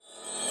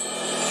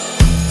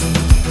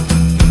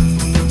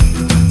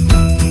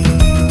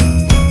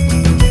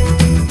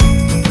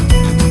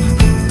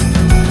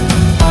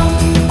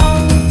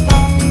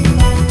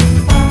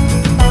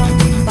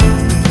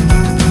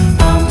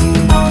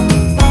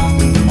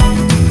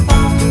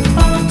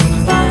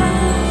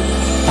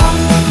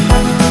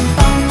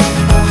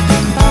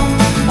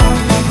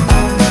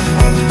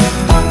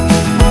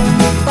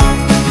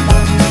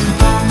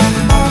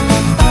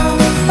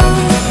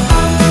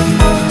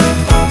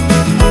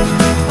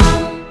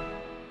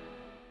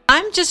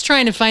I'm just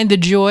trying to find the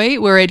joy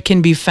where it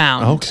can be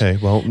found. Okay,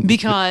 well.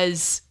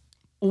 Because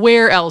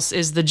where else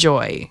is the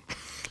joy?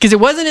 Because it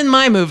wasn't in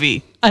my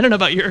movie. I don't know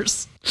about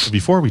yours.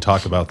 Before we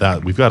talk about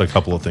that, we've got a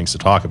couple of things to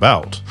talk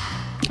about.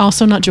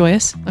 Also not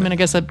joyous. I mean, I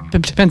guess that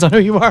depends on who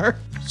you are.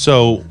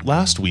 So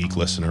last week,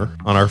 listener,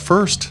 on our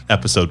first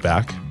episode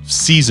back,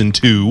 season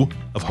 2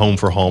 of Home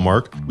for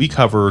Hallmark, we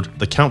covered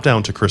the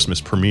Countdown to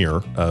Christmas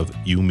premiere of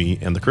You, Me,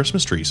 and the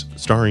Christmas Trees,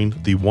 starring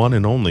the one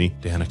and only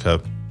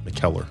Danica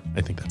McKellar.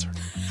 I think that's her.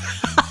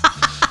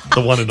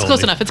 The one and only.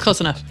 Close enough. It's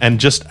close enough. And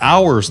just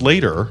hours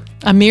later,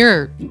 A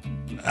mere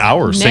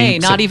hours, nay,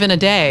 not even a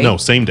day. No,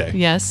 same day.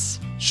 Yes.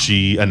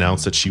 She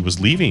announced that she was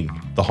leaving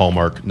the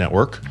Hallmark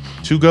network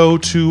to go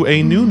to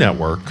a new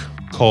network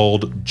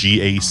called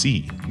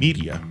GAC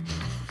Media.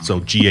 So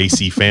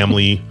GAC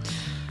Family,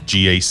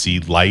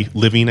 GAC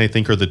Living, I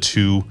think, are the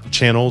two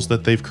channels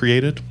that they've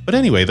created. But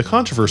anyway, the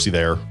controversy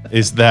there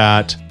is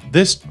that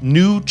this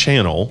new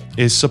channel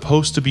is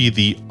supposed to be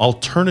the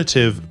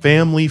alternative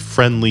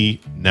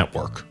family-friendly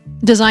network.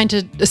 Designed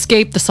to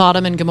escape the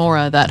Sodom and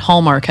Gomorrah that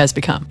Hallmark has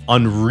become.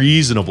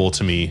 Unreasonable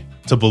to me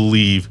to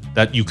believe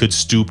that you could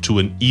stoop to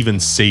an even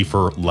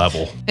safer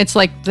level. It's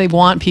like they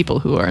want people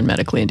who are in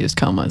medically induced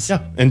comas.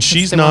 Yeah, and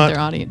she's They want not their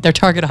audience, their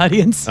target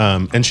audience.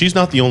 and she's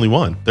not the only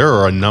one. There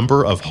are a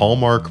number of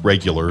Hallmark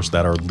regulars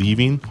that are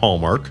leaving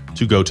Hallmark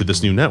to go to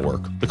this new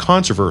network. The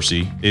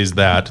controversy is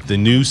that the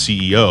new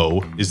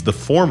CEO is the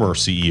former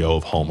CEO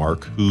of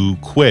Hallmark who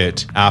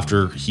quit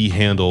after he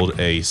handled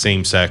a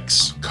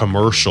same-sex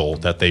commercial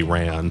that they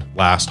ran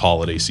last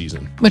holiday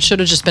season. Which should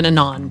have just been a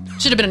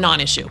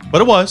non-issue. But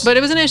it was. But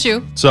it was an issue.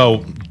 So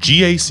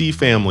GAC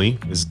Family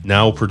is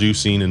now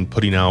producing and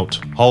putting out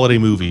holiday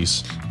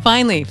movies.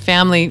 Finally,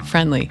 family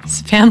friendly,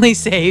 family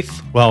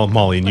safe. Well,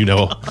 Molly, and you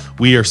know,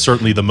 we are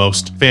certainly the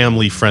most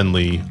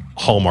family-friendly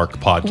Hallmark We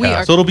podcast.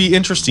 are. So it'll be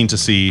interesting to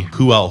see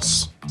who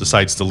else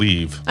decides to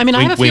leave. I mean,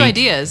 I have a few wink,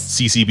 ideas.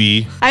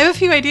 CCB, I have a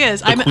few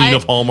ideas. the queen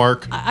of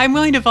Hallmark. I'm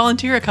willing to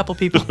volunteer a couple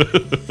people.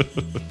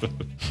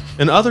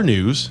 In other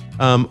news,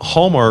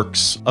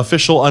 Hallmark's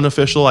official,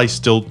 unofficial,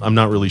 I'm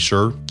not really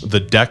sure.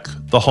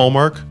 The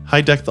Hallmark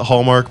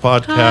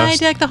podcast. Hi,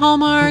 Deck the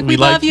Hallmark. We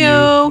like love you.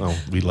 Oh,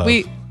 we love.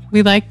 We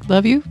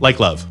love you. Like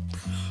love.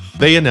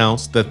 They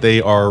announced that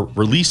they are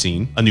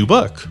releasing a new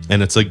book,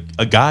 and it's a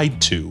guide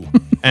to.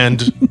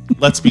 And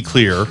let's be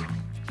clear,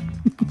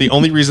 the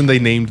only reason they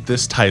named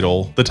this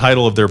title, the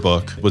title of their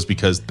book, was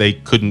because they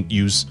couldn't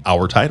use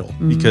our title,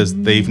 because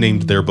they've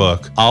named their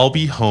book, I'll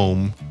Be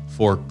Home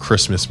for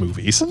Christmas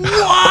Movies.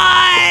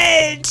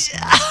 What?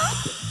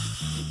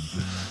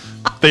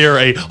 They are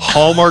a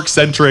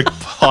Hallmark-centric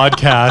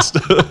podcast.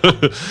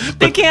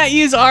 They can't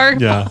use our.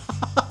 Yeah.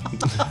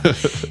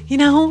 You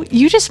know,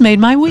 you just made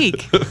my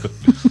week.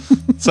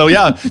 So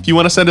yeah, if you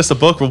want to send us a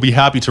book, we'll be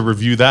happy to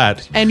review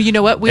that. And you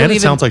know what? And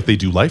it sounds like they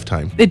do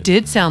Lifetime. It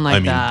did sound like I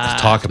mean, that.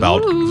 talk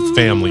about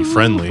family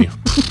friendly.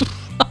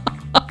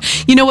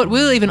 You know what?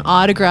 We'll even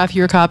autograph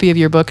your copy of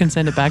your book and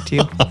send it back to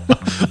you.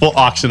 We'll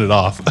auction it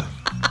off.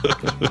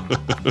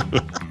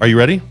 Are you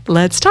ready?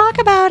 Let's talk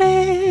about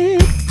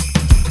it.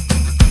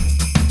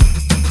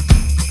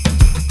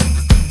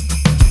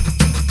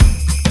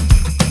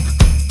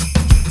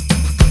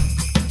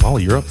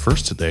 Molly, you're up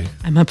first today.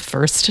 I'm up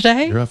first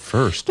today. You're up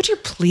first. Would you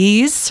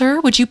please, sir?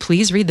 Would you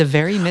please read the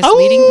very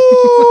misleading,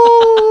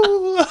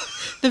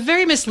 the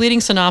very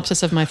misleading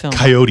synopsis of my film?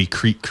 Coyote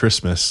Creek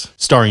Christmas,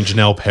 starring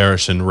Janelle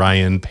Parrish and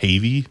Ryan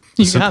Pavey.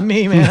 You got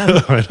me,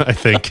 man. I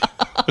think.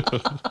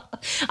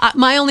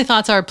 My only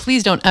thoughts are: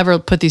 please don't ever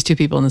put these two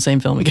people in the same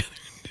film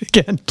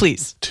again.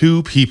 Please.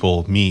 Two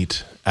people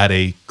meet at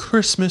a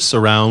Christmas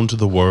around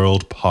the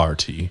world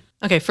party.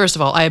 Okay, first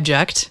of all, I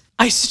object.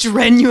 I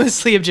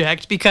strenuously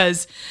object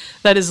because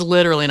that is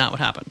literally not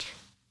what happened.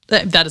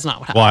 That is not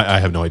what happened. Well, I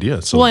have no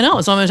idea. So Well, I know,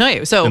 so I'm going to tell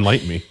you. So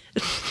enlighten me.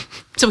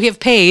 So we have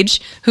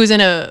Paige, who's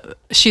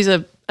she's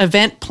a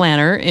event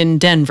planner in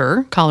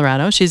Denver,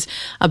 Colorado. She's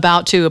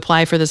about to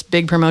apply for this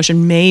big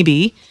promotion,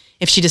 maybe,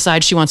 if she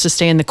decides she wants to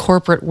stay in the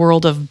corporate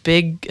world of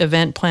big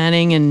event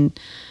planning in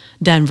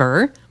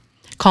Denver,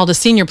 called a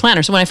senior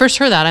planner. So when I first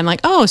heard that, I'm like,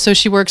 oh, so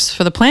she works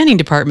for the planning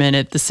department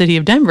at the city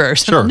of Denver.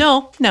 So Sure.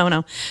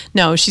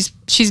 No.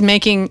 She's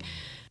making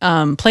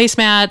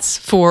placemats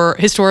for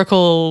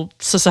historical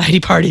society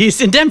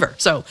parties in Denver.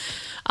 So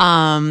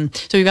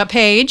we've got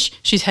Paige.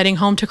 She's heading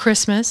home to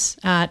Christmas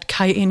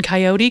in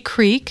Coyote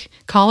Creek,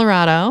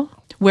 Colorado,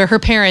 where her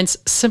parents,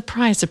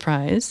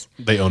 surprise,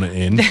 They own an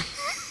inn.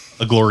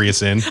 A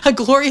glorious inn. a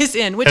glorious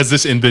inn. Which Has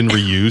this inn been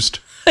reused?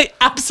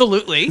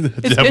 absolutely.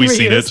 It's Have been we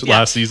seen reused, it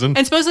last season?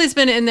 And supposedly it's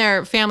been in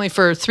their family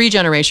for 3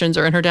 generations,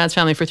 or in her dad's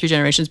family for 3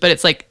 generations, but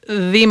it's like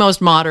the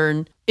most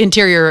modern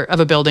interior of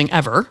a building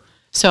ever.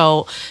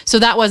 So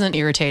that wasn't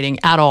irritating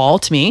at all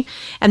to me.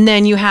 And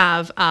then you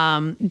have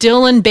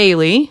Dylan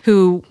Bailey,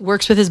 who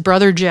works with his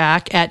brother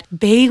Jack at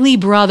Bailey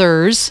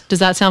Brothers. Does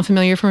that sound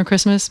familiar from a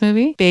Christmas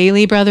movie?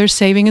 Bailey Brothers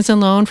Savings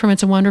and Loan from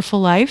It's a Wonderful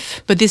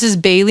Life. But this is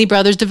Bailey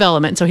Brothers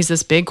Development. So he's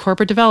this big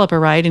corporate developer,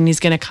 right? And he's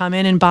going to come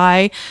in and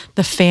buy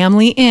the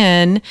family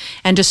inn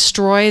and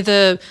destroy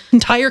the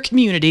entire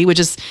community,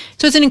 so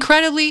it's an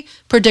incredibly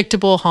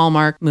predictable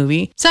Hallmark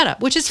movie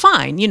setup, which is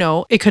fine.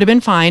 It could have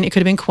been fine. It could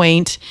have been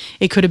quaint.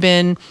 It could have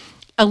been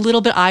a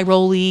little bit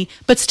eye-rolly,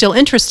 but still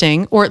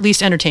interesting, or at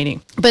least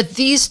entertaining. But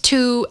these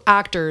two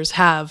actors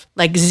have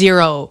like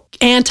zero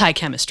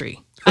anti-chemistry,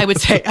 I would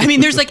say. I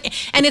mean, there's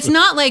and it's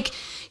not like,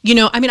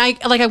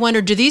 I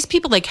wonder, do these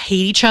people like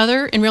hate each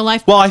other in real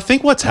life? Well, I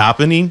think what's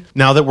happening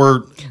now that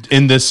we're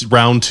in this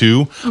round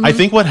 2, I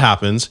think what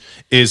happens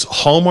is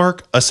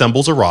Hallmark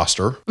assembles a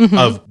roster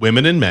of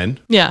women and men.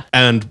 Yeah.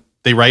 And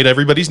they write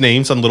everybody's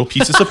names on little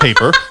pieces of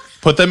paper,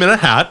 put them in a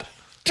hat.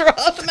 Draw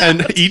them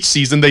and out. Each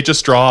season they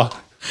just draw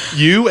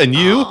you and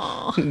you.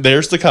 Aww.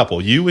 There's the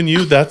couple. You and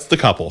you, that's the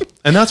couple.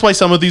 And that's why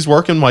some of these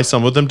work and why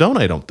some of them don't,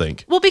 I don't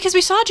think. Well, because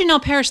we saw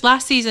Janelle Parrish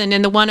last season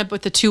in the one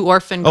with the 2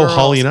 orphan girls. Oh,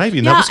 Holly and Ivy.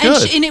 And that was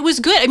good. And it was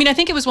good. I mean, I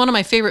think it was one of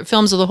my favorite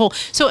films of the whole.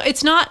 So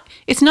it's not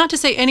to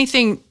say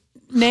anything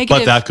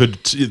negative.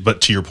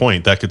 But to your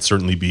point, that could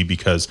certainly be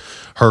because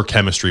her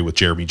chemistry with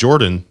Jeremy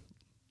Jordan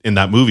in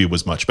that movie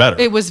was much better.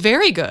 It was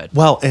very good.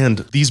 Well, and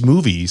these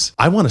movies,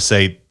 I want to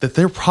say that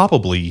they're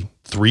probably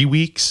 3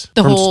 weeks.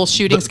 The whole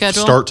shooting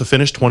schedule? Start to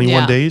finish,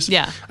 21 days.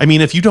 Yeah. I mean,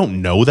 if you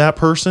don't know that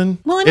person,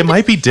 it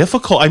might be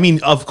difficult. I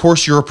mean, of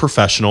course, you're a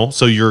professional,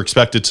 so you're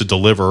expected to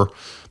deliver.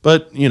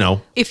 But,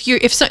 if you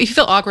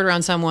feel awkward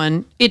around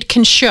someone, it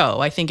can show,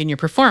 I think, in your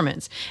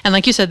performance. And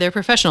like you said, they're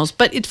professionals.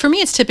 But for me,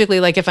 it's typically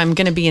like if I'm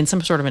going to be in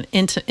some sort of an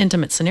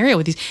intimate scenario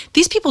with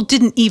these people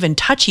didn't even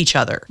touch each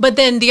other. But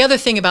then the other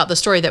thing about the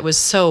story that was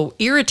so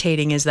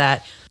irritating is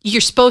that you're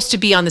supposed to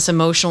be on this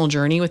emotional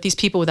journey with these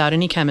people without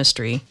any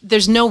chemistry.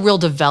 There's no real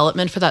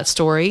development for that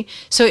story.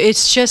 So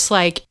it's just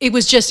like, it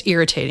was just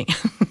irritating.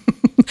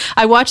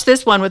 I watched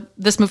this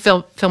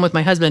film with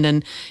my husband,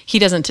 and he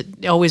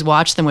doesn't always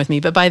watch them with me.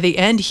 But by the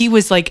end, he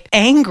was like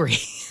angry.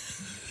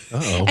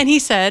 Uh-oh. And he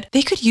said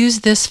they could use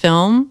this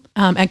film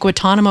at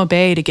Guantanamo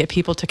Bay to get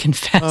people to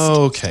confess.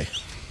 Oh, okay.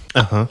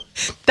 Uh-huh.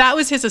 That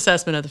was his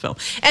assessment of the film.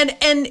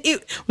 And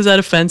was that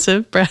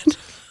offensive, Brad?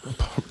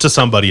 To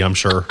somebody, I'm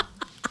sure.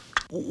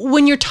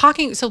 When you're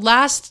talking, so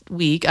last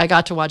week I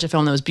got to watch a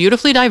film that was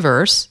beautifully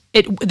diverse.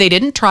 They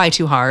didn't try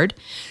too hard.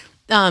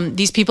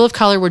 These people of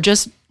color were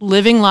just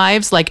living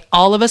lives like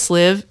all of us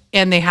live,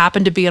 and they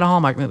happened to be in a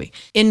Hallmark movie.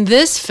 In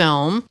this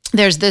film,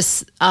 there's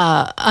this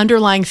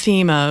underlying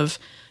theme of,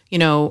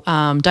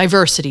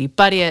 diversity,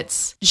 but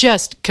it's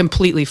just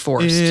completely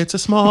forced. It's a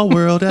small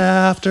world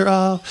after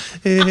all.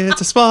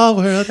 It's a small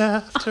world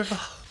after all.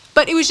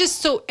 But it was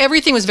just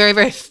everything was very,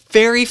 very,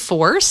 very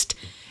forced.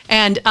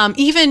 And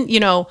even,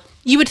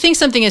 you would think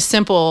something as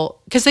simple,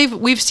 because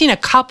we've seen a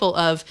couple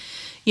of,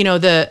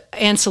 the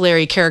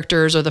ancillary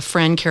characters or the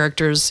friend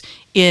characters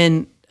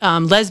in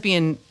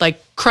lesbian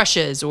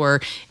crushes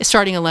or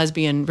starting a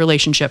lesbian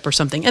relationship or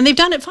something, and they've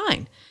done it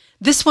fine.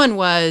 This one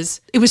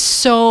was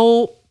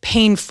so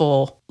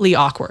painfully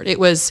awkward. It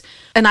was,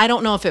 and I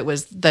don't know if it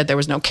was that there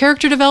was no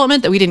character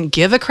development, that we didn't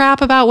give a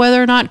crap about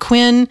whether or not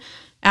Quinn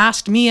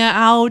asked Mia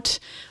out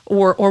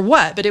or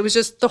what, but it was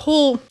just the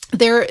whole,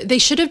 they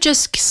should have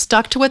just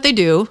stuck to what they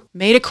do,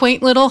 made a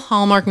quaint little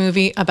Hallmark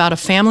movie about a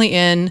family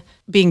inn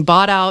being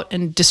bought out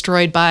and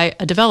destroyed by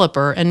a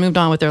developer and moved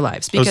on with their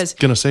lives. Because I was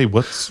going to say,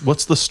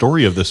 what's the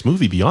story of this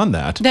movie beyond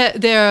that?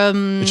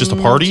 It's just a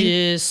party?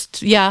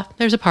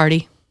 There's a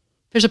party.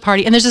 There's a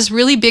party. And there's this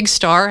really big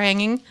star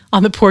hanging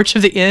on the porch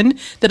of the inn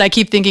that I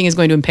keep thinking is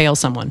going to impale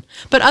someone.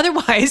 But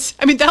otherwise,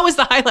 I mean, that was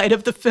the highlight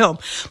of the film.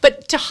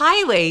 But to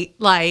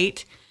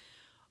highlight,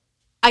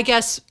 I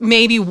guess,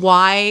 maybe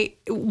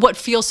what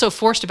feels so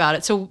forced about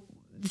it. So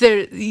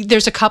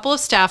there's a couple of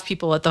staff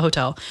people at the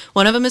hotel.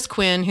 One of them is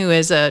Quinn, who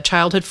is a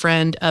childhood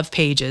friend of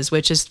Paige's,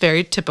 which is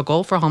very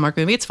typical for a Hallmark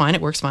movie. It's fine.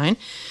 It works fine.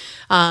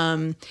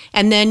 And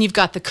then you've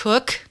got the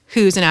cook,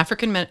 who's an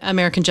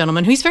African-American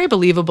gentleman, who's very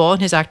believable, and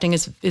his acting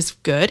is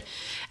good.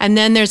 And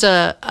then there's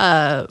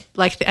I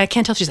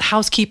can't tell if she's a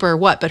housekeeper or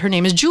what, but her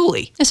name is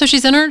Julie. And so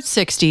she's in her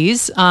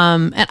 60s.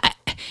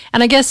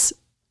 And I guess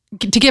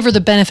to give her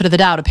the benefit of the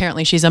doubt,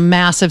 apparently she's a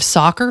massive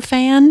soccer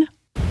fan.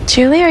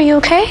 Julie, are you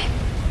okay?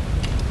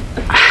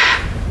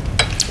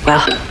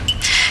 Well,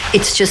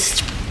 it's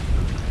just,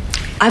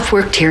 I've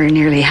worked here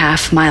nearly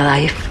half my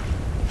life.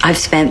 I've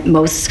spent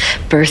most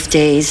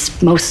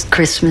birthdays, most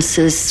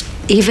Christmases,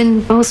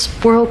 even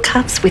most World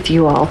Cups with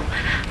you all.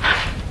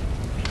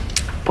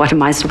 What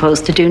am I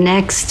supposed to do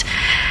next?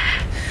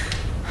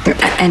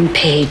 And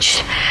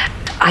Paige,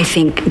 I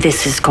think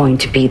this is going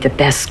to be the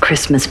best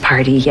Christmas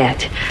party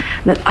yet.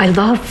 I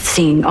love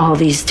seeing all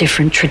these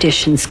different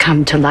traditions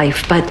come to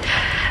life, but,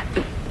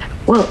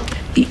 well,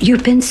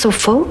 you've been so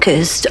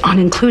focused on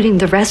including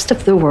the rest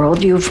of the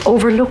world, you've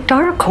overlooked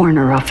our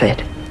corner of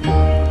it.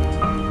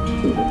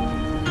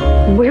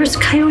 where's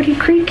Coyote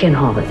Creek in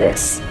all of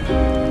this?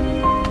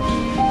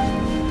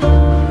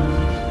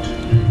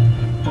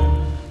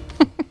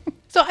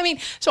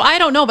 So I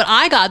don't know, but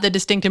I got the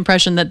distinct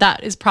impression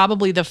that is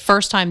probably the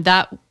first time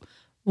that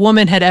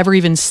woman had ever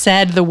even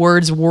said the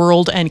words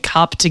world and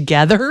cup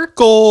together.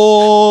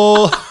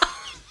 Goal.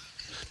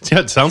 Yeah,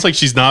 it sounds like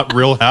she's not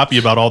real happy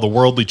about all the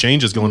worldly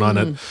changes going on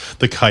at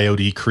the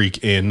Coyote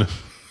Creek Inn.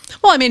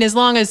 Well, I mean, as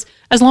long as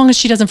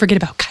she doesn't forget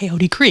about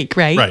Coyote Creek,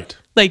 right? Right.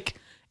 Like,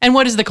 and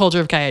what is the culture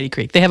of Coyote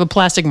Creek? They have a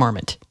plastic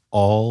marmot.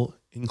 All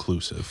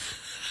inclusive.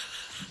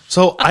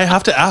 So I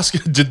have to ask,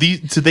 did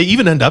they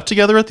even end up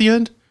together at the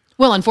end?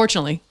 Well,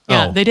 unfortunately,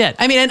 yeah, Oh. they did.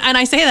 I mean, and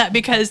I say that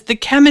because the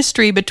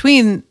chemistry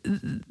between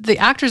the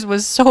actors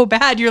was so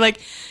bad. You're like,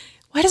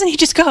 why doesn't he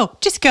just go?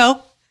 Just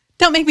go.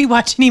 Don't make me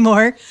watch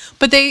anymore.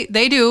 But they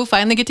do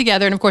finally get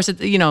together, and of course,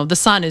 the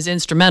son is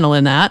instrumental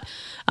in that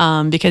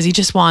because he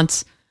just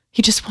wants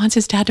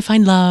his dad to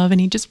find love,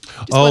 and he just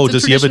wants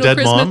does he have a dead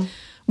Christmas. mom?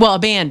 Well,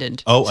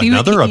 abandoned. Oh,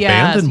 another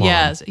abandoned mom.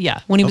 Yes,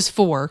 yeah. When he was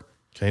 4.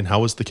 Okay, and how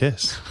was the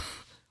kiss?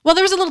 Well,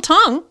 there was a little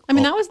tongue. I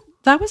mean,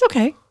 that was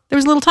okay. There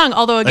was a little tongue,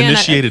 although again,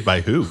 Initiated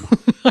by who?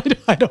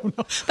 I don't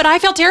know. But I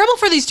felt terrible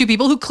for these two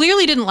people who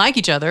clearly didn't like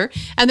each other,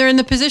 and they're in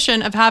the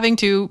position of having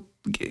to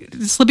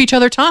slip each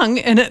other tongue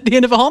and at the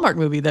end of a Hallmark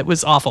movie that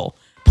was awful.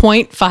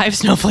 0.5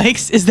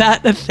 snowflakes, is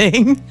that a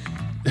thing?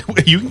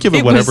 You can give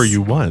it whatever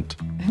you want.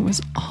 It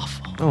was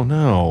awful. Oh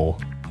no.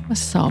 It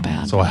was so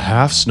bad. So a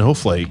half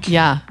snowflake.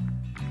 Yeah.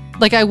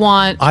 Like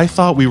I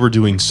thought we were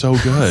doing so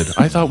good.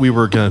 I thought we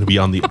were going to be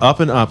on the up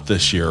and up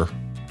this year.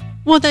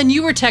 Well, then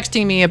you were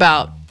texting me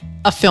about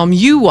a film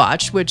you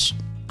watched, which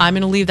I'm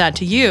going to leave that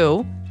to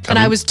you. And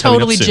I was coming up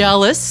totally soon.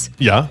 jealous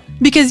Yeah,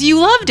 because you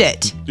loved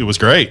it. it was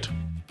great.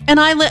 And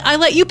I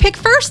let you pick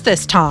first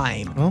this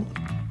time. Well,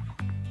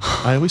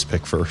 I always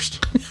pick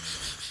first.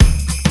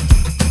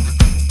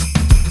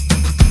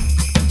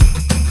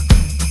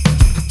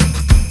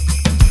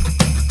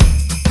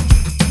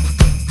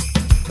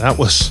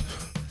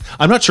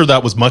 I'm not sure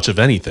that was much of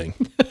anything,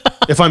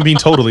 if I'm being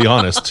totally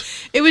honest.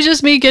 It was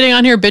just me getting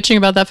on here bitching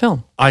about that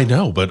film. I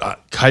know, but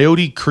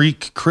Coyote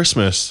Creek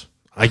Christmas,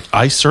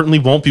 I certainly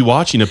won't be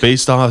watching it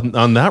based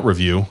on that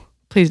review.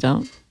 Please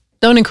don't.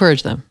 Don't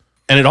encourage them.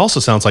 And it also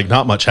sounds like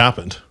not much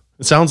happened.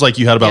 It sounds like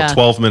you had about Yeah.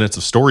 12 minutes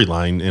of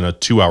storyline in a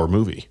 2-hour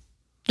movie.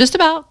 Just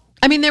about.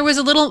 I mean, there was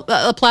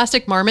a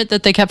plastic marmot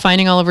that they kept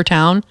finding all over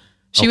town.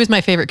 She was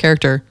my favorite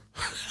character.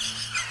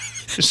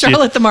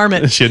 Charlotte the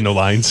Marmot. She had no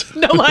lines.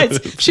 No lines.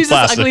 She's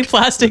this ugly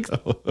plastic.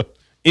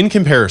 In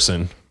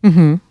comparison,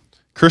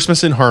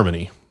 Christmas in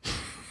Harmony.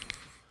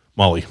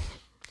 Molly.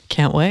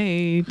 Can't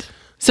wait.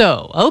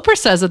 So, Oprah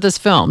says that this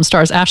film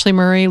stars Ashley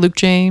Murray, Luke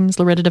James,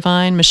 Loretta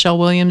Devine, Michelle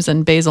Williams,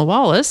 and Basil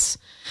Wallace,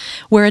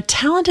 where a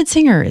talented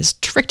singer is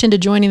tricked into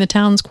joining the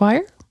town's choir.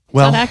 Is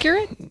that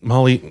accurate?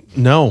 Molly,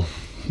 no,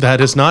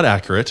 that is not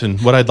accurate.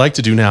 And what I'd like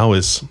to do now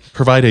is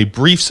provide a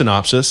brief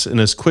synopsis in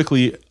as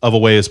quickly of a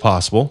way as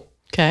possible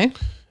Okay.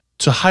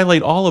 to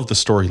highlight all of the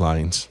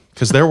storylines,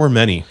 because there were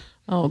many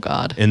Oh,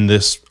 God. in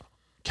this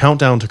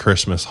countdown to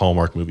Christmas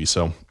Hallmark movie.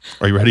 So,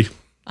 are you ready?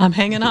 I'm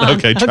hanging on.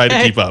 Okay, try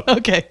to keep up.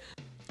 Okay.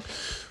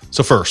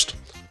 So first,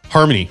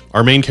 Harmony,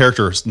 our main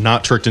character, is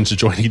not tricked into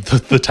joining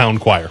the town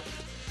choir.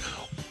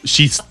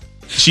 She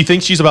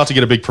thinks she's about to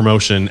get a big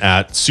promotion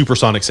at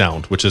Supersonic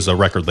Sound, which is a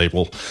record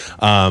label,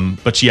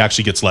 but she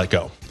actually gets let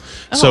go.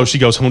 So she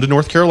goes home to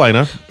North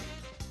Carolina,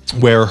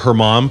 where her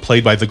mom,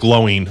 played by the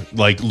glowing,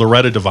 like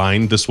Loretta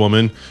Devine, this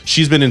woman,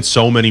 she's been in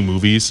so many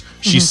movies.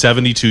 She's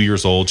 72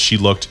 years old. She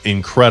looked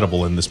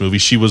incredible in this movie.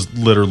 She was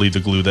literally the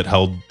glue that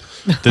held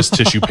this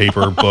tissue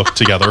paper book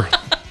together.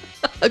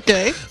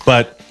 Okay.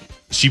 But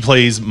she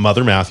plays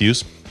Mother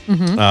Matthews.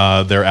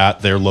 They're at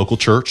their local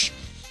church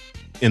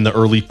in the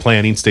early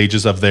planning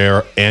stages of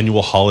their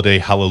annual holiday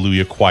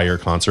Hallelujah choir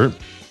concert.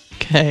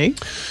 Okay.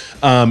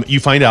 You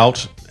find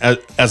out,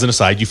 as an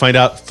aside, you find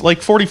out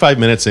like 45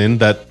 minutes in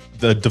that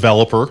the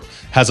developer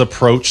has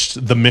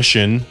approached the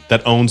mission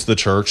that owns the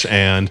church,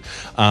 and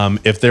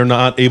if they're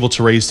not able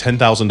to raise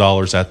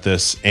 $10,000 at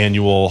this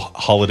annual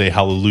holiday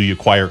Hallelujah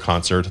choir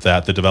concert,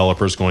 that the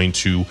developer is going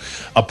to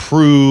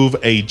approve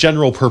a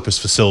general purpose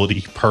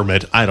facility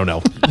permit. I don't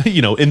know,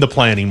 in the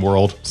planning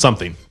world,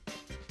 something.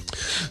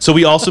 So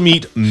we also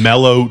meet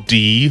Mellow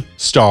D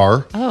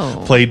Star,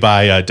 played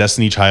by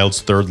Destiny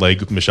Child's third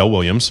leg, Michelle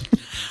Williams,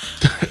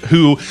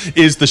 who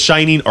is the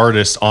shining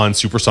artist on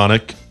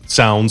Supersonic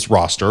Sound's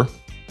roster.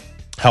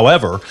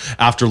 However,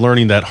 after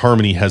learning that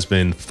Harmony has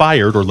been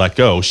fired or let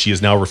go, she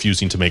is now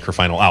refusing to make her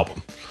final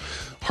album.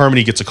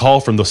 Harmony gets a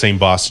call from the same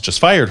boss that just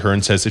fired her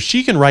and says if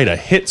she can write a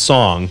hit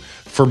song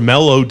for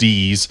Mellow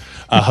D's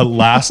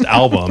last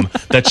album,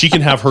 that she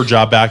can have her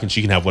job back and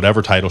she can have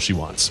whatever title she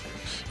wants.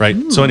 Right.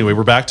 Ooh. So anyway,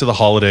 we're back to the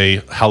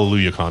holiday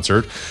Hallelujah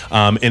concert.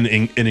 An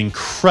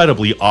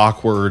incredibly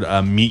awkward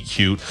meet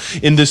cute.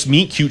 In this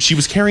meet cute, she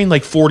was carrying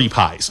like 40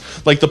 pies.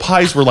 Like the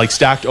pies were like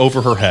stacked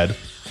over her head.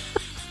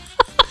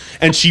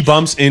 And she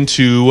bumps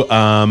into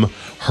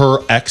her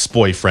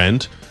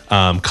ex-boyfriend,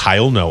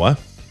 Kyle Noah,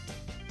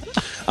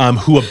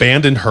 who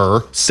abandoned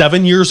her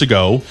 7 years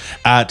ago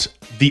at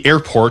the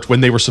airport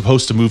when they were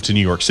supposed to move to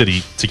New York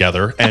City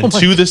together. And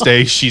to this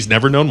day, she's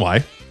never known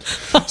why.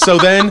 So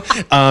then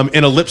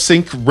in a lip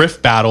sync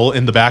riff battle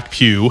in the back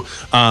pew,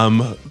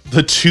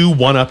 the two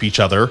one up each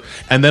other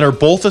and then are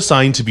both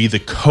assigned to be the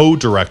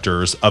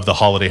co-directors of the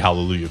Holiday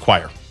Hallelujah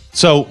Choir.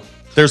 So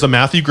there's a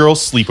Matthew girls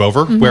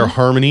sleepover where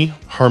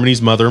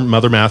Harmony's mother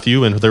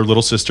Matthew and their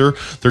little sister,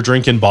 they're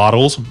drinking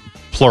bottles,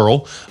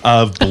 plural,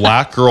 of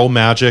Black Girl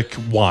Magic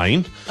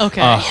wine.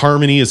 Okay.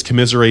 Harmony is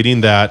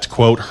commiserating that,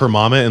 quote, her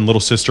mama and little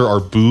sister are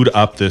booed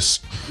up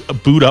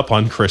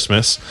on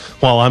Christmas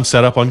while I'm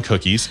set up on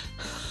cookies.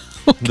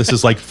 Okay. This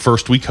is like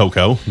first week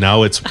Coco.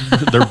 Now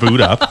they're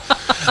booed up.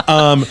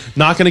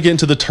 Not going to get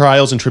into the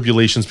trials and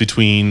tribulations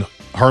between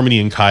Harmony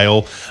and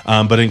Kyle,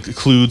 but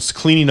includes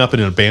cleaning up in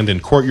an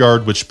abandoned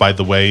courtyard, which, by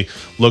the way,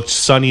 looked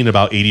sunny and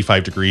about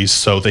 85 degrees.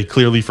 So they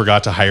clearly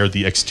forgot to hire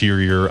the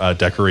exterior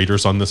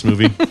decorators on this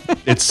movie.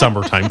 It's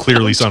summertime,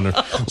 clearly summer.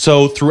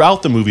 So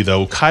throughout the movie,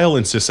 though, Kyle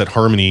insists that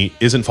Harmony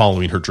isn't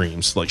following her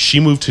dreams. Like, she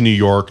moved to New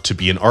York to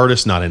be an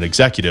artist, not an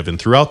executive. And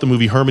throughout the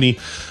movie, Harmony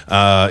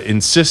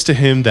insists to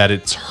him that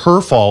it's her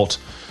fault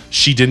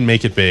she didn't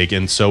make it big.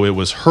 And so it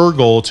was her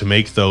goal to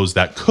make those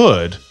that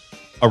could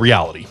a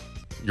reality.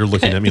 You're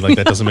looking at me like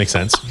that doesn't make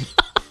sense.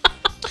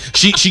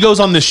 She goes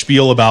on this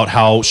spiel about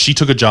how she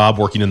took a job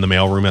working in the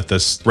mailroom at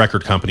this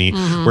record company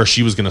where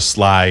she was going to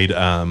slide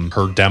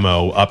her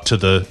demo up to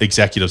the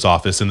executive's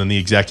office. And then the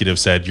executive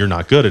said, you're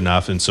not good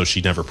enough. And so she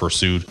never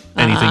pursued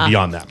anything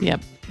beyond that.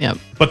 Yep.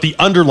 But the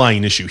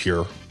underlying issue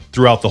here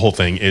throughout the whole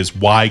thing is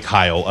why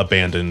Kyle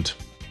abandoned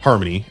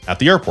Harmony at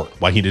the airport,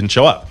 why he didn't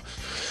show up.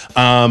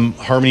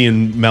 Harmony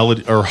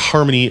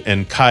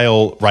and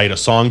Kyle write a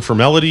song for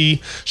Melody.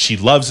 She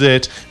loves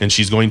it, and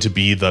she's going to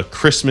be the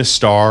Christmas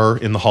star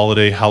in the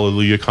Holiday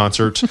Hallelujah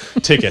concert.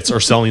 Tickets are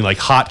selling like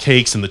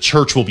hotcakes, and the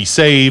church will be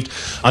saved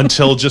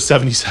until just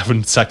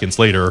 77 seconds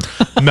later,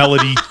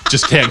 Melody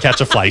just can't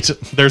catch a flight.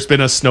 There's been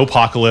a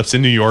snowpocalypse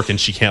in New York, and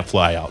she can't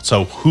fly out.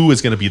 So who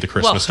is going to be the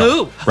Christmas star?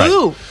 Who? Right.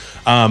 Who?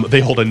 They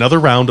hold another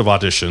round of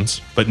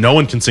auditions, but no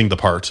one can sing the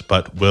part.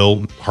 But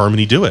will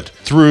Harmony do it?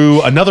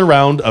 Through another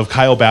round of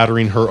Kyle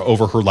battering her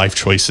over her life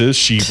choices,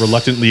 she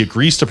reluctantly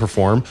agrees to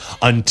perform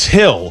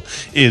until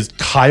is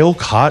Kyle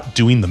caught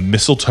doing the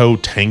mistletoe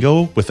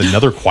tango with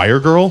another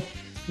choir girl?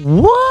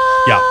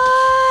 What? Yeah.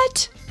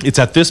 It's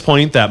at this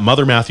point that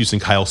Mother Matthews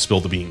and Kyle spill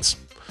the beans.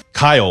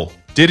 Kyle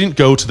didn't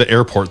go to the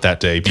airport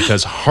that day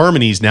because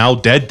Harmony's now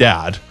dead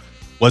dad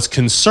was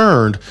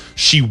concerned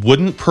she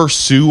wouldn't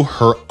pursue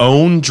her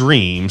own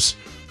dreams,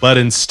 but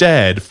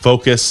instead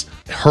focus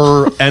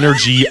her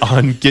energy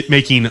on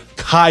making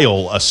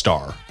Kyle a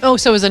star. Oh,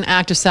 so it was an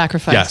act of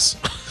sacrifice. Yes.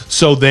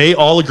 So they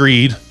all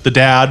agreed, the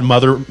dad,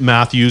 Mother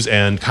Matthews,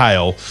 and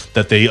Kyle,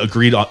 that they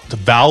agreed on the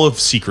vow of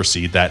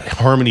secrecy that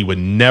Harmony would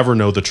never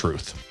know the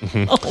truth.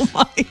 Oh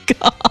my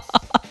God.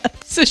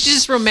 So she's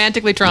just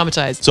romantically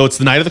traumatized. So it's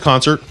the night of the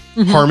concert.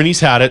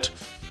 Harmony's had it.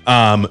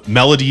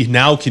 Melody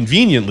now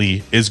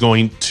conveniently is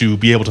going to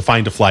be able to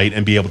find a flight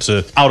and be able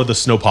to out of the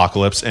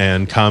snowpocalypse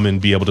and come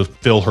and be able to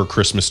fill her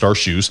Christmas star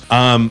shoes.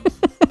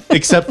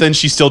 Except then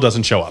she still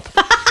doesn't show up.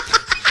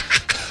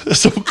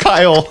 So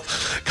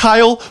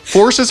Kyle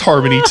forces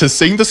Harmony to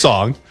sing the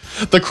song.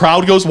 The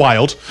crowd goes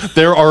wild.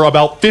 There are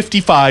about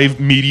 55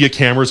 media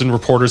cameras and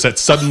reporters that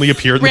suddenly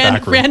appear in the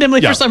back room.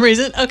 Randomly for some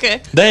reason.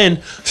 Okay.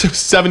 Then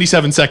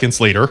 77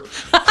 seconds later,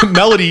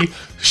 Melody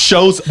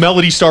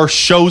Star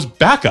shows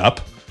back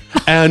up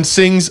and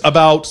sings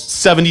about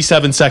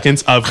 77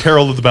 seconds of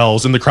Carol of the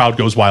Bells, and the crowd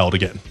goes wild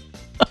again.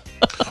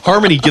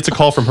 Harmony gets a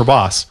call from her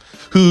boss,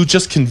 who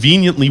just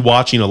conveniently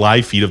watching a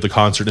live feed of the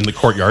concert in the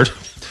courtyard.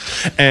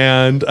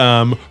 And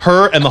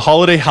her and the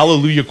Holiday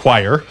Hallelujah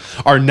Choir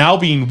are now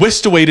being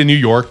whisked away to New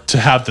York to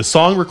have the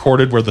song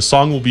recorded, where the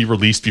song will be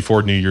released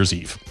before New Year's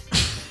Eve.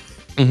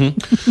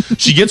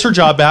 She gets her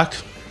job back,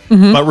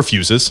 but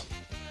refuses.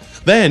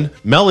 Then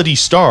Melody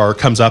Star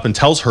comes up and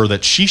tells her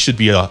that she should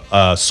be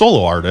a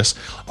solo artist,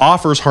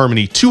 offers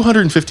Harmony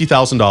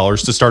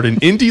 $250,000 to start an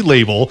indie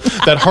label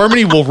that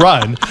Harmony will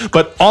run,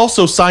 but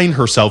also sign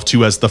herself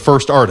to as the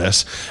first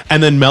artist.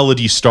 And then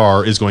Melody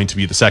Star is going to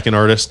be the second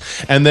artist.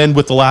 And then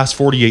with the last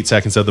 48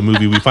 seconds of the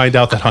movie, we find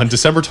out that on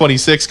December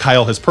 26th,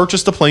 Kyle has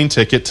purchased a plane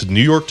ticket to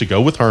New York to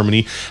go with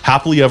Harmony.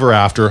 Happily ever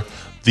after.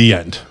 The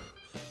end.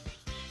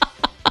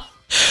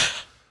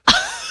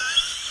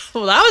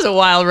 Well, that was a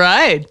wild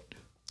ride.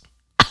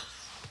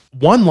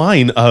 One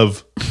line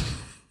of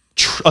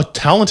a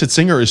talented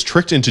singer is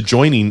tricked into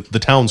joining the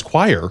town's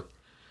choir.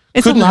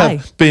 It's couldn't a lie.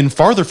 have been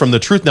farther from the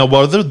truth. Now,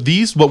 whether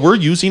these what we're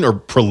using are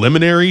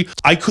preliminary,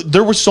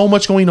 there was so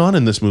much going on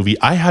in this movie.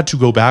 I had to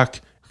go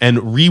back and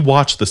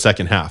rewatch the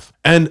second half.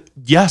 And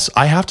yes,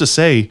 I have to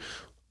say,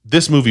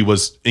 this movie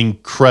was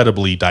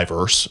incredibly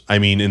diverse. I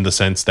mean, in the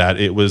sense that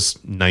it was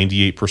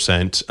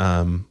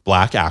 98%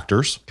 black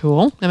actors.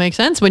 Cool. That makes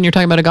sense when you're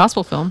talking about a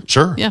gospel film.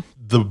 Sure. Yeah.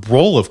 The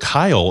role of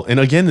Kyle, and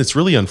again, it's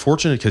really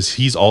unfortunate because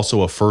he's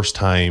also a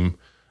first-time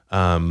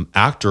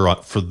actor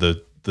for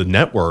the the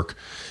network,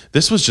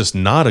 this was just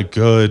not a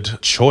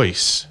good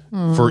choice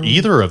for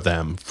either of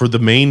them, for the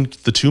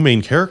two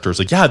main characters.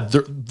 Like, yeah,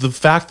 the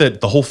fact that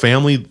the whole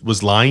family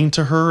was lying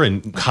to her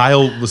and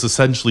Kyle was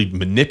essentially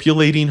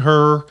manipulating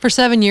her. For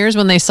 7 years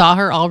when they saw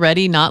her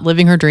already not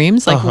living her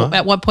dreams. Like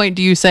at what point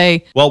do you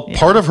say, well,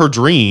 part of her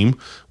dream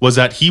was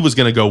that he was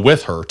going to go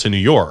with her to New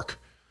York.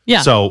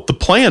 yeah. So the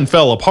plan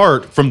fell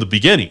apart from the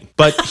beginning,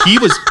 but he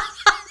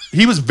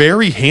was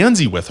very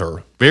handsy with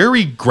her,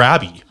 very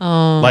grabby.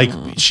 Like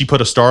she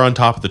put a star on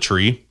top of the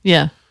tree.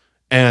 Yeah.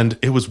 And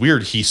it was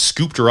weird. He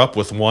scooped her up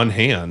with one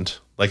hand,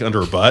 like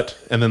under her butt,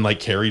 and then like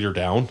carried her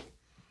down.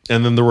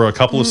 And then there were a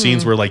couple of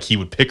scenes where like he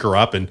would pick her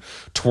up and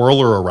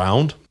twirl her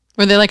around.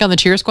 Were they like on the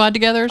cheer squad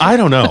together? I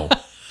don't know.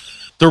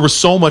 There was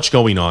so much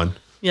going on.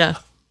 Yeah.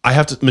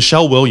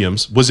 Michelle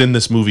Williams was in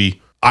this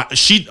movie.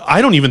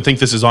 I don't even think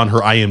this is on her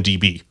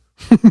IMDb.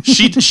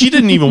 She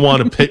didn't even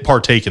want to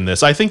partake in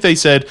this. I think they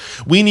said,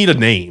 we need a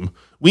name.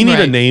 We need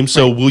a name.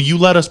 So will you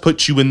let us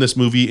put you in this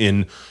movie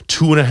in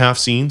 2.5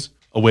 scenes?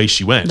 Away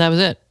she went. That was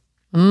it.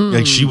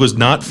 Like she was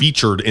not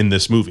featured in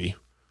this movie.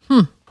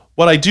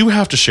 What I do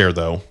have to share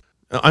though,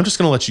 I'm just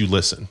going to let you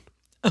listen.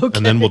 Okay.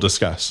 And then we'll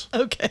discuss.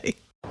 Okay.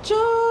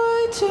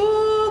 Joy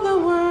to the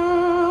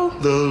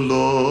world. The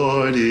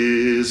Lord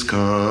is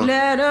come.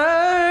 Let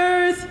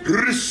earth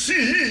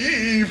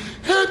Receive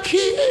her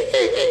King.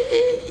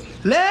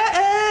 Let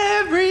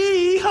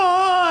every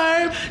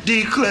heart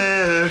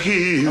declare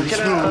his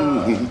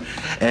rule.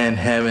 and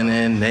heaven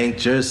and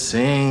nature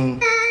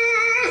sing.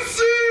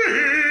 Sing.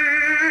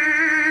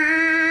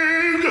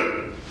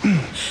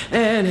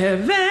 And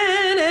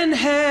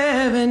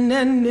heaven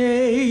and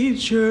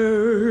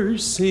nature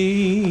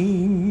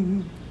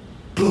sing.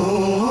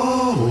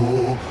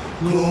 Glow,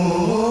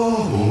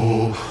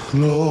 glow,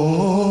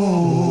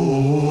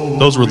 glow.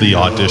 Those were the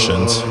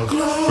auditions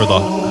for the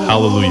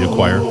Hallelujah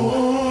Choir.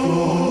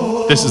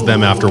 This is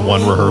them after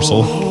one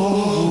rehearsal.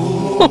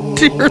 Oh,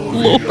 dear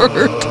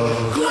Lord.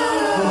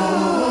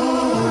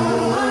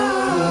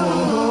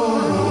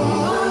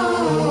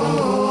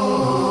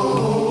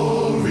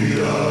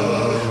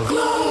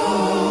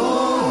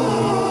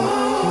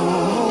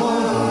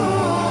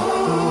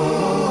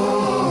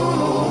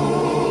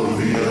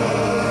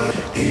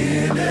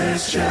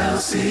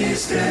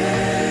 Chelsea's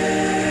Day.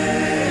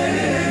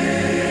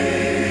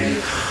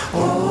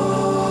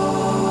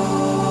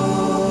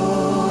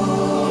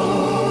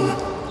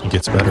 It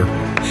gets better.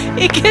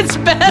 It gets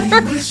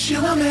better. We wish you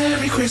a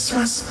Merry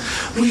Christmas.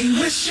 We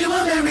wish you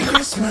a Merry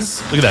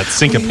Christmas. Look at that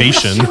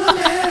syncopation. We wish you a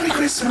Merry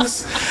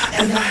Christmas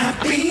and a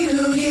Happy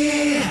New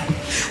Year.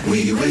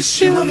 We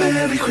wish you a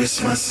Merry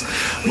Christmas.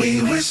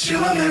 We wish you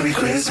a Merry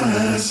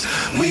Christmas.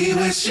 We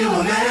wish you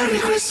a Merry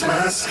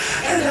Christmas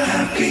and a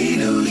Happy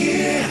New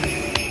Year.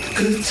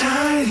 Good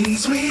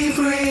tidings we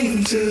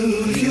bring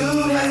to you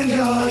and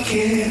your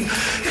kin.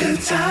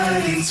 Good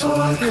tidings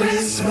for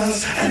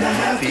Christmas and a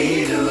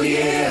Happy New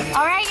Year.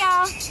 All right,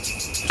 y'all.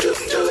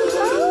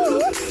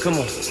 Come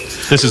on.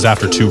 This is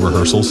after 2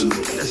 rehearsals.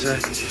 That's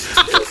right.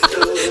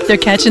 They're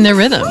catching their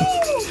rhythm.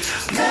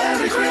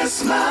 Merry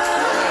Christmas.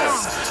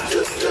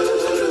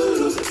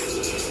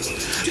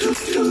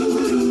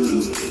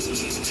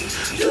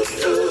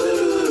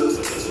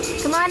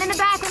 Come on in the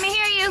back. Let me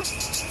hear you.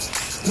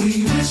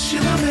 We wish you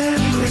a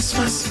Merry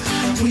Christmas.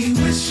 We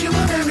wish you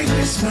a Merry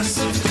Christmas.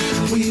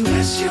 We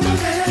wish you a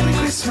Merry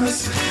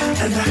Christmas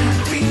and a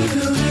Happy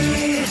New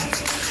Year.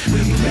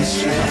 We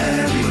wish you a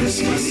Merry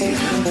Christmas.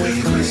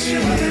 We wish you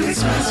a Merry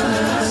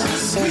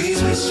Christmas. We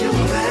wish you a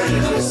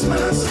Merry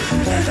Christmas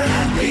and a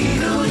Happy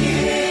New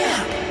Year.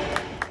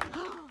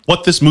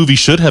 What this movie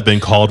should have been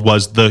called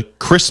was the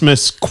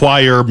Christmas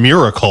Choir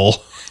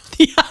Miracle.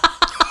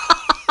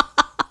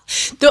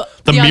 The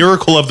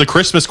miracle of the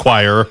Christmas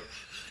choir.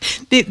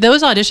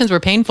 Those auditions were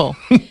painful.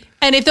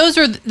 And if those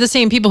were the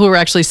same people who were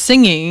actually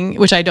singing,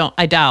 which I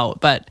doubt,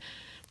 but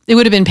it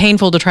would have been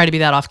painful to try to be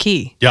that off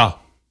key. Yeah.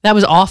 That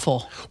was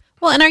awful.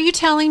 Well, and are you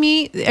telling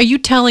me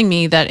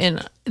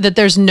that that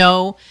there's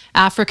no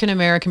African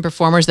American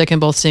performers that can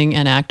both sing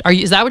and act?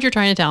 Is that what you're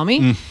trying to tell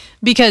me?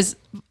 Because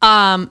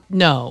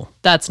no,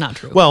 that's not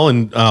true. Well,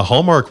 and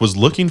Hallmark was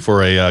looking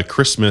for a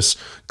Christmas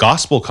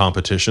gospel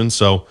competition,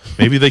 so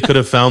maybe they could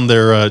have found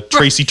their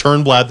Tracy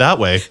Turnblad that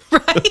way.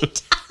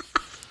 Right.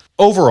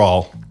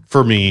 Overall,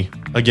 for me,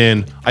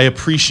 again, I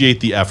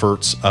appreciate the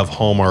efforts of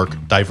Hallmark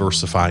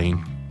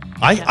diversifying.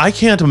 I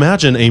can't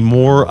imagine a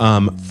more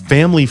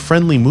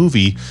family-friendly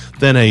movie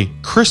than a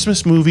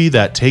Christmas movie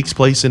that takes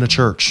place in a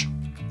church.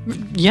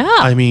 Yeah.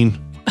 I mean,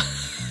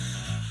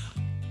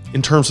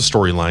 in terms of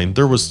storyline,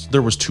 there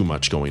was too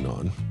much going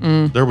on.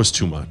 There was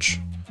too much.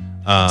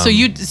 So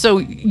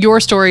your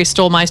story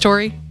stole my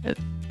story and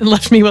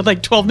left me with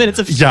like 12 minutes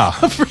of Yeah.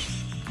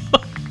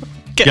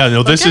 Okay. Yeah,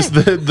 no, this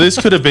this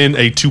could have been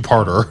a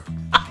 2-parter.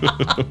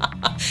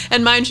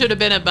 And mine should have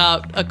been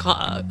about a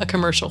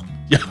commercial.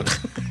 Yeah.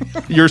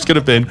 Yours could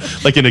have been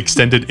like an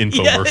extended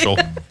infomercial.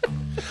 Yeah.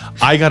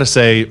 I got to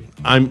say,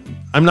 I'm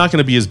not going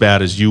to be as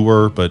bad as you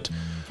were, but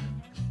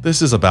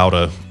this is about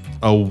a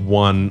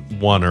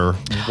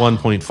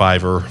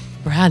 1.5-er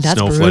Brad, that's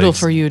Snowflakes. brutal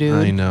for you, dude.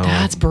 I know.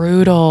 That's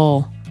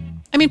brutal.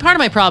 I mean, part of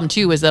my problem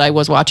too was that I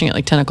was watching it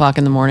like 10 o'clock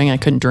in the morning. I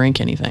couldn't drink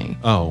anything.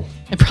 Oh.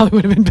 It probably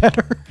would have been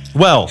better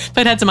Well, if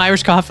I'd had some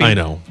Irish coffee. I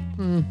know.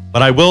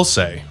 But I will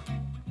say,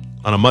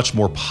 on a much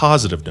more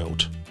positive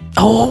note,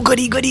 Oh,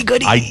 goody.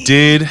 I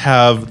did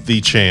have the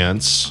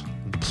chance,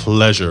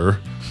 pleasure,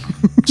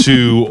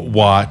 to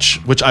watch,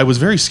 which I was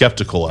very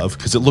skeptical of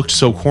because it looked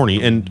so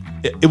corny, and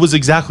it was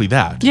exactly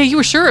that. Yeah, you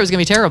were sure it was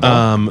going to be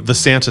terrible. The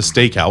Santa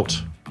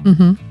Stakeout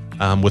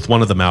with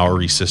one of the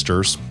Maori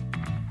sisters.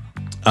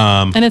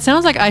 And it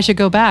sounds like I should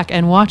go back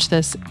and watch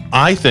this.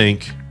 I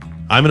think,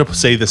 I'm going to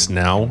say this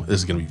now, this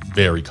is going to be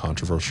very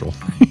controversial.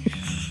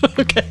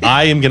 Okay.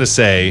 I am going to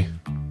say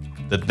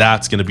that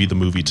that's going to be the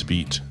movie to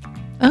beat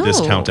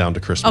this countdown to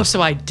Christmas. Oh,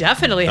 so I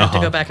definitely have to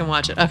go back and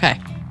watch it. Okay.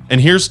 And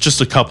here's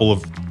just a couple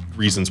of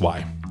reasons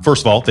why.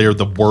 First of all, they are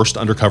the worst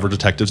undercover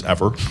detectives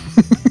ever.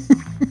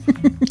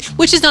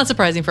 Which is not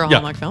surprising for a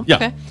Hallmark film. Yeah.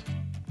 Okay.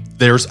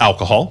 There's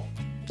alcohol.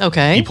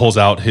 Okay. He pulls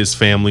out his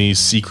family's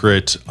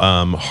secret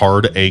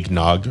hard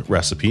eggnog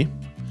recipe.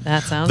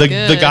 That sounds The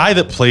good. the guy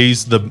that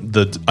plays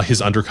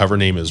his undercover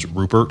name is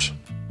Rupert.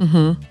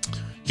 Mm-hmm.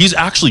 He's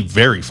actually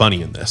very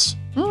funny in this.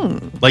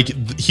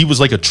 Like he was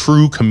like a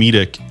true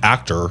comedic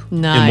actor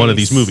in one of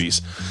these Nice.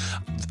 movies.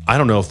 I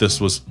don't know if this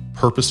was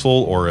purposeful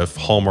or if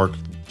Hallmark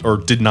or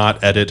did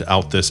not edit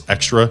out this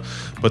extra,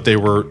 but it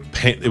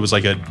was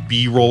like a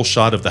B-roll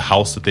shot of the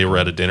house that they were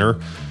at a dinner,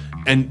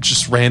 and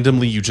just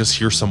randomly you just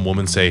hear some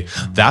woman say,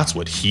 "That's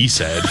what he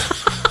said."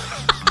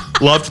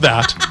 Loved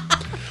that.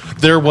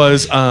 There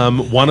was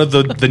one of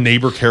the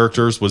neighbor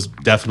characters was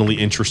definitely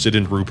interested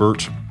in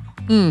Rupert.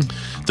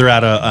 They're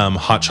at a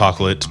hot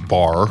chocolate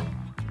bar,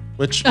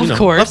 which Of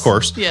course. of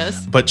course,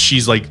 Yes. But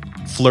she's like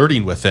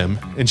flirting with him,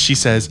 and she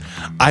says,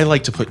 "I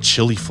like to put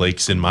chili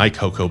flakes in my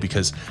cocoa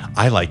because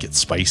I like it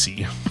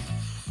spicy."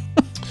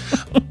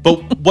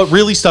 But what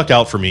really stuck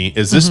out for me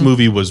is this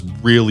movie was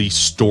really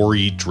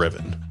story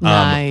driven.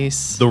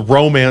 Nice. The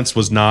romance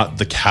was not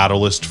the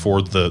catalyst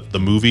for the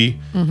movie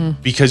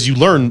because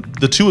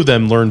the two of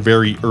them learn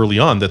very early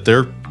on that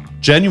they're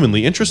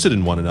genuinely interested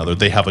in one another.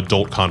 They have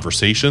adult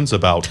conversations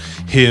about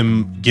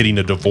him getting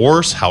a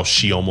divorce, how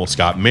she almost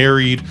got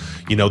married.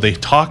 They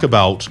talk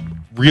about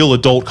real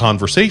adult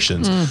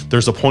conversations.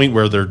 There's a point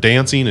where they're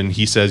dancing and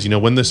he says,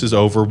 "When this is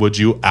over,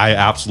 I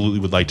absolutely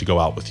would like to go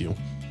out with you."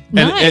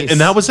 Nice. And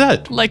that was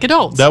it. Like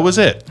adults. That was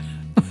it.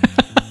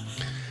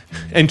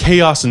 And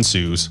chaos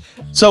ensues.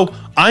 So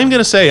I'm going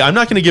to say, I'm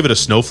not going to give it a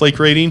snowflake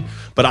rating,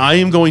 but I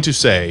am going to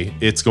say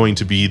it's going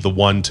to be the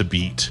one to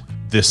beat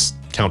this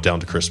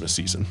countdown to Christmas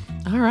season.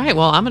 All right.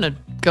 Well, I'm going to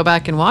go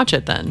back and watch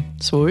it then.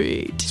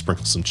 Sweet.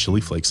 Sprinkle some chili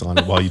flakes on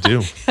it while you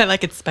do. I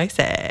like it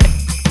spicy.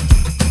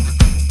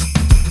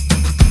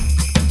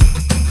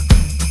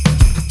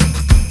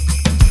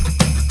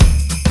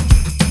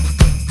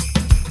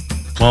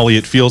 Molly,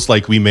 it feels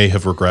like we may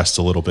have regressed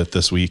a little bit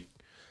this week.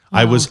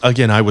 I was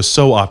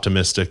so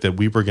optimistic that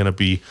we were going to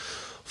be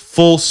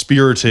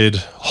full-spirited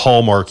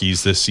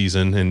Hallmarkies this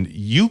season, and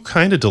you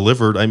kind of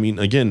delivered. I mean,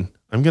 again,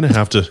 I'm going to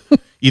have to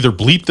either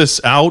bleep this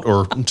out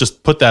or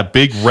just put that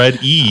big red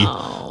E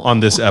on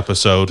this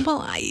episode.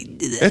 Well,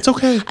 It's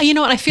okay. you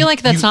know what? I feel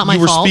like that's not my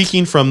You were fault.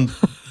 speaking from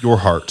your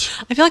heart.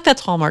 I feel like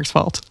that's Hallmark's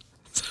fault.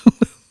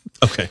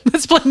 Okay.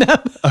 Let's blame them.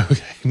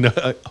 Okay. No,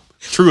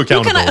 true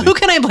accountability. Who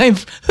can I blame?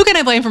 Who can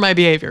I blame for my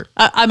behavior?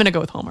 I'm going to go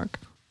with Hallmark.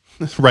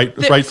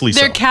 Rightfully so.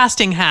 Their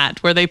casting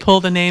hat, where they pull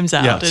the names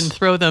out Yes. and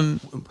throw them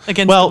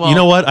against the Well, wall. you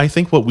know what? I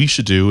think what we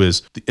should do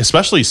is,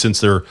 especially since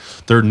they're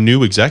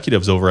new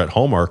executives over at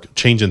Hallmark,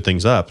 changing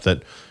things up,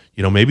 that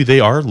maybe they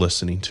are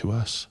listening to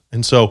us,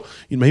 and so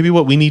maybe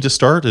what we need to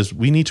start is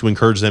we need to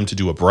encourage them to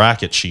do a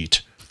bracket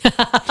sheet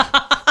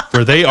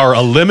where they are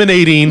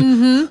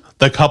eliminating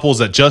the couples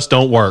that just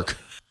don't work.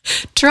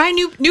 Try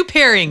new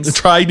pairings.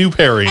 Try new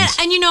pairings.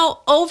 And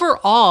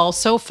overall,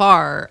 so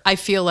far, I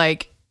feel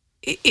like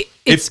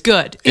it's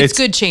good. It's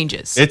good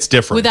changes. It's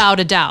different. Without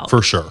a doubt.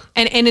 For sure.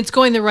 And it's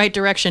going the right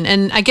direction.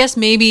 And I guess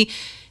maybe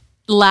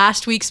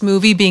last week's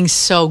movie being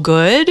so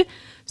good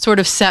sort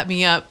of set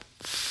me up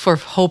for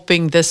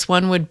hoping this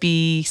one would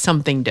be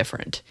something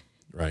different.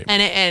 Right.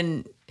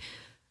 And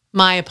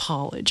my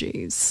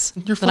apologies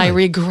You're that I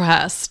fine.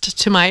 regressed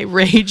to my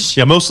rage.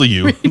 Yeah, mostly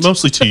you.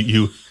 Mostly to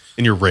you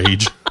and your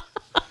rage.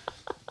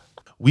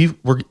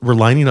 We're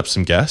lining up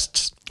some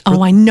guests.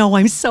 Oh, I know.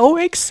 I'm so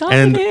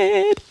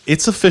excited.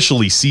 It's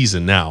officially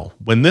season now.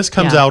 When this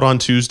comes Yeah. out on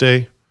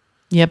Tuesday,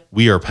 Yep.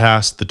 we are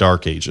past the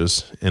dark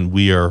ages and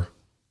we are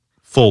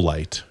full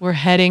light. We're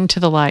heading to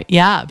the light.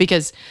 Yeah,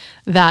 because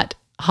that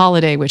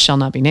holiday, which shall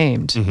not be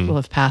named, will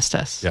have passed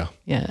us. Yeah.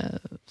 Yeah.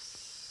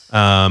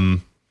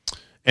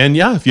 And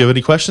yeah, if you have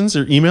any questions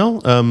or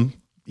email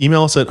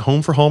us at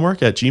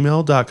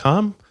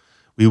homeforhallmark@gmail.com.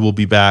 We will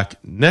be back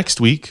next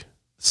week,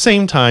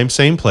 same time,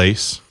 same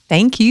place.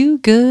 Thank you.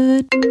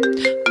 Good.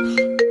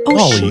 Oh,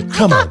 Molly, shoot.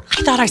 come on.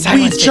 I thought I We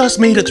silenced it. just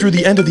made it through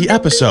the end of the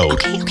episode.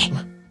 Okay.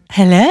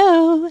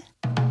 Hello.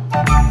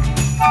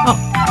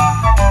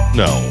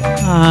 No.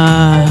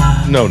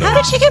 No. How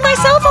did she get my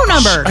cell phone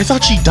number? I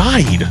thought she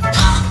died.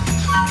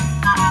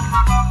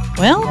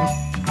 Well,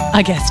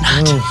 I guess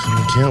not.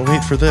 I can't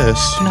wait for this.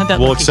 Not that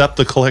We'll lucky. accept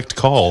the collect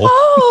call.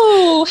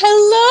 Oh,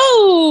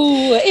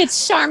 hello.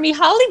 It's Charmy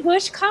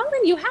Hollybush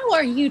calling you. How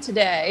are you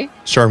today?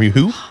 Charmy,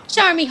 who?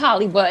 Charmy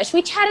Hollybush.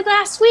 We chatted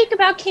last week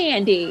about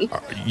candy.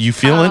 You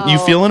feeling? You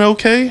Oh. feeling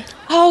okay?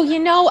 Oh, you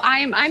know,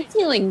 I'm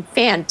feeling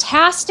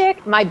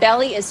fantastic. My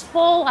belly is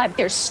full.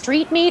 There's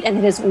street meat, and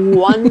it is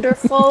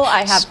wonderful. I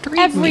have Street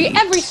every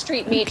meat.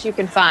 street meat you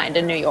can find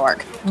in New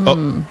York.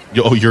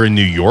 Oh, you're in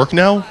New York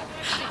now?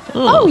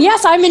 Oh,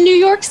 yes, I'm in New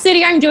York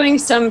City. I'm doing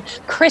some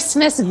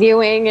Christmas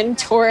viewing and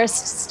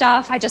tourist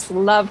stuff. I just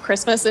love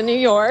Christmas in New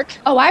York.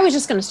 Oh, I was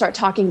just going to start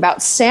talking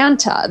about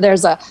Santa.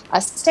 There's a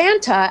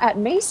Santa at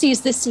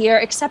Macy's this year,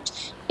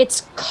 except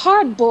it's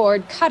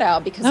cardboard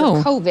cutout because Oh.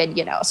 of COVID,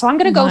 you know. So I'm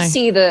going to go My.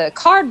 see the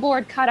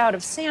cardboard cutout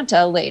of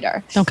Santa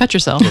later. Don't cut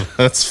yourself.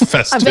 That's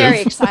festive. I'm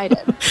very excited.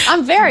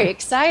 I'm very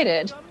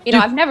excited. You know,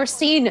 I've never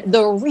seen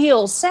the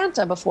real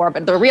Santa before,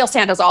 but the real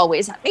Santa's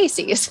always at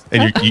Macy's.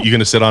 And you're going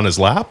to sit on his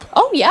lap?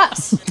 Oh,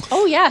 yes.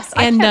 Oh, yes.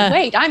 I And, can't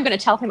wait. I'm going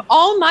to tell him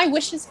all my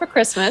wishes for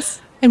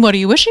Christmas. And what are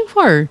you wishing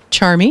for,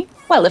 Charmy?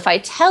 Well, if I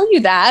tell you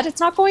that, it's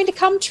not going to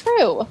come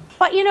true.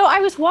 But, you know, I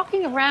was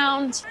walking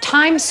around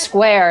Times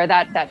Square,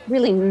 that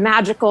really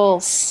magical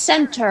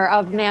center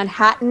of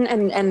Manhattan,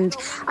 and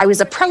I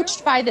was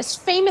approached by this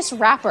famous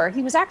rapper.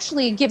 He was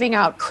actually giving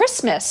out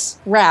Christmas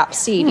rap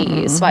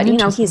CDs. But, you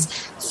know, he's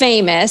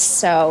famous,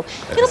 so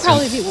it'll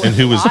probably be worth And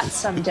who a was- lot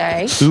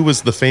someday. Who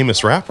was the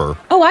famous rapper?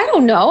 Oh, I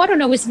don't know. I don't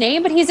know his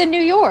name, but he's in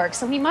New York,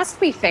 so he must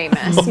be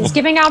famous. He's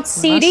giving out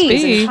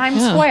CDs in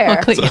Times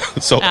Square. Well,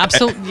 So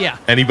absolutely, yeah.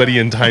 Anybody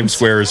in Times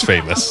Square is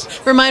famous.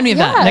 Remind me of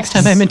that Yes. next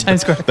time I'm in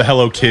Times Square. The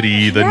Hello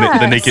Kitty, the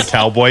Yes. Naked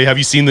Cowboy. Have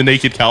you seen the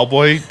Naked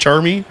Cowboy,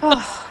 Charmy?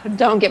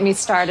 Don't get me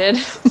started.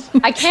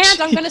 I can't.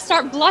 I'm going to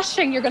start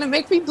blushing. You're going to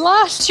make me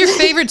blush. What's your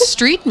favorite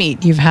street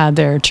meat you've had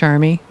there,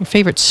 Charmy? Your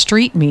favorite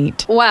street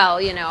meat?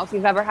 Well, you know, if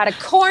you've ever had a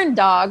corn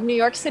dog, New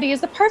York City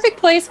is the perfect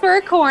place for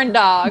a corn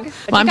dog.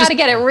 But Well, I'm you got to just-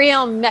 get it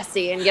real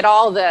messy and get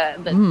all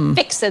the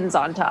fixins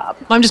on top.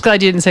 Well, I'm just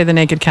glad you didn't say the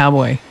Naked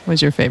Cowboy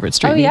was your favorite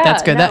street Oh, meat. yeah,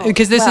 That's good. no.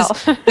 Because this Well.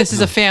 is this is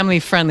a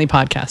family-friendly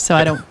podcast, so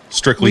I don't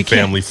Strictly we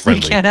can't- family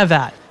friendly. We can't have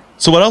that.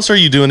 So what else are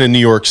you doing in New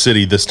York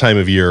City this time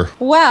of year?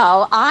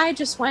 Well, I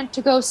just went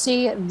to go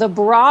see the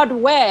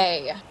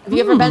Broadway. Have you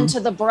ever been to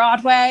the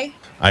Broadway?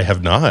 I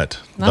have not.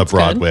 That's the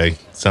Broadway.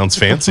 Sounds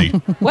fancy.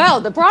 Well,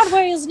 the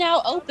Broadway is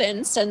now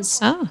open since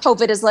Oh.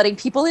 COVID is letting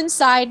people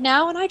inside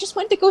now, and I just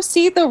went to go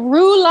see the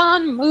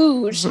Moulin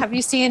Rouge. Have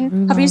you seen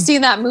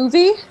that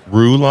movie?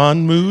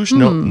 Roulon Mouge?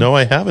 No,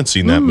 I haven't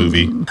seen that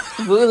movie.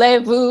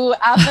 Voulez-vous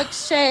avec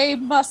chez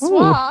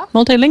Massoir?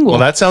 Multilingual. Well,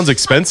 that sounds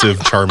expensive,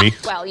 Charmy.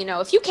 Well, you know,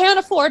 if you can't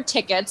afford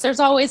tickets, there's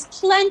always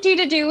plenty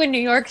to do in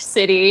New York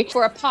City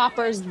for a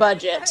pauper's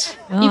budget.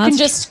 Well, you can that's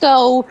just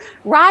go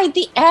ride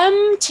the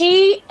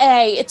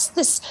MTA. It's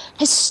this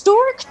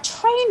historic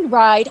train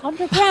ride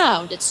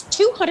underground. It's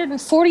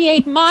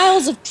 248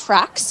 miles of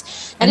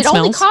tracks, and And it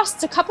only smells.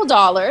 costs a couple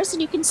dollars,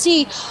 and you can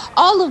see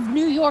all of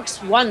New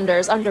York's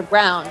wonders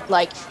underground,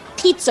 like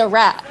Pizza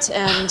Rat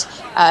and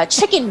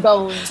chicken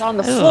bones on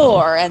the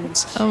floor and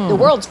the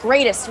world's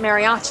greatest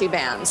mariachi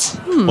bands.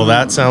 Well,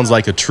 that sounds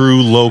like a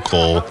true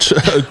local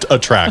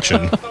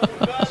attraction.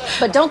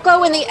 But don't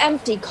go in the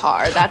empty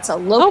car. That's a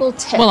local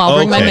tip. well, I'll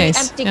bring my Okay.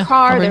 mace. Empty Yeah,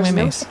 car. I'll bring There's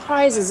my no mace.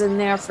 surprises in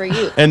there for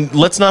you. And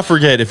let's not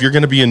forget, if you're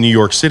going to be in New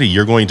York City,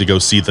 you're going to go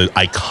see the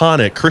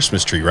iconic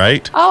Christmas tree,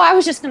 right? Oh, I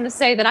was just going to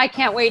say that I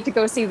can't wait to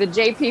go see the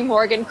J.P.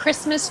 Morgan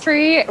Christmas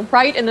tree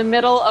right in the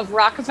middle of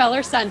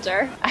Rockefeller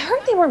Center. I heard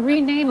they were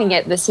renaming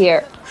it this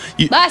year.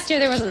 You- Last year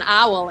there was an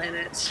owl in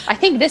it. I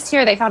think this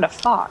year they found a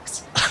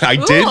fox. I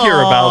did hear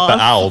about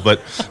the owl, but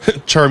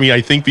Charmy,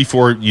 I think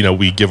before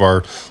we give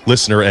our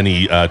listener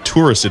any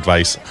tourist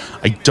advice,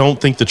 I don't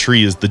think the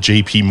tree is the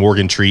J.P.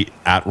 Morgan tree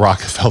at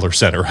Rockefeller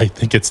Center. I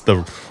think it's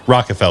the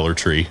Rockefeller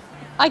tree.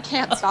 I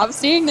can't stop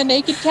seeing the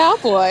naked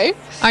cowboy.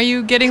 Are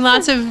you getting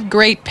lots of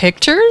great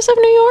pictures of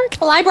New York?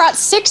 Well, I brought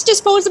 6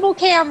 disposable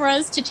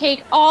cameras to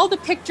take all the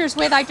pictures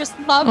with. I just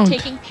love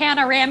taking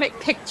panoramic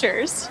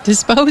pictures.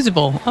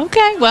 Disposable.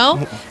 Okay,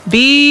 well,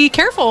 be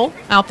careful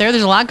out there.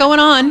 There's a lot going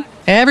on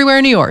everywhere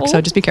in New York, so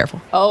just be careful.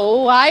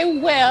 Oh, I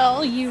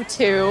will, you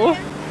two.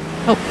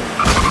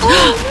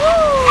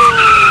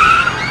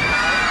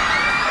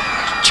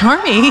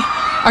 Charmy,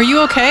 are you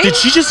okay? Did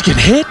she just get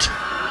hit?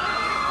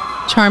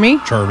 Charmy?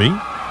 Charmy?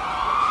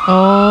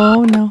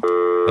 Oh, no.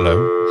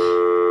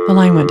 Hello? The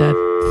line went dead.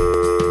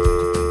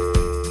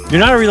 You're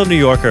not a real New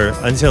Yorker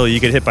until you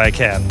get hit by a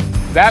cab.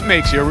 That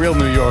makes you a real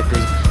New Yorker.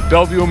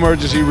 Bellevue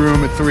Emergency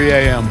Room at 3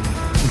 a.m.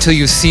 Until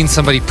you've seen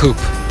somebody poop.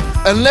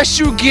 Unless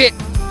you get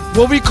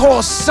what we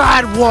call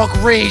sidewalk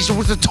rage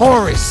with the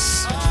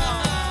tourists.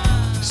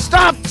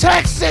 Stop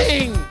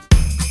texting!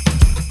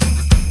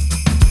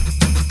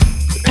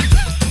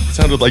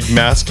 Sounded like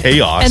mass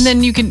chaos. And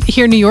then you can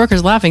hear New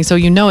Yorkers laughing, so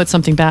you know it's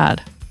something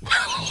bad.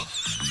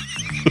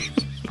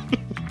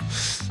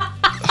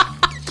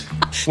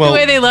 well, The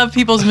way they love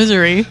people's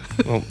misery.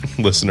 well,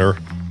 listener,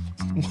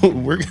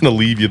 we're going to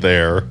leave you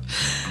there.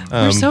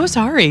 We're so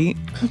sorry.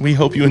 We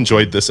hope you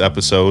enjoyed this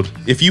episode.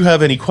 If you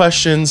have any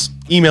questions,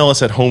 email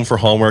us at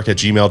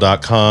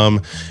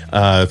homeforhallmark@gmail.com.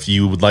 If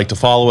you would like to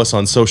follow us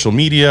on social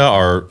media,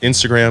 our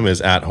Instagram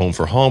is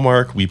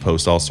 @homeforhallmark. We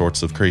post all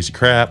sorts of crazy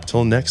crap.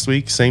 Till next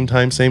week, same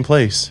time, same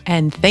place.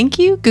 And thank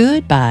you.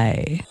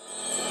 Goodbye.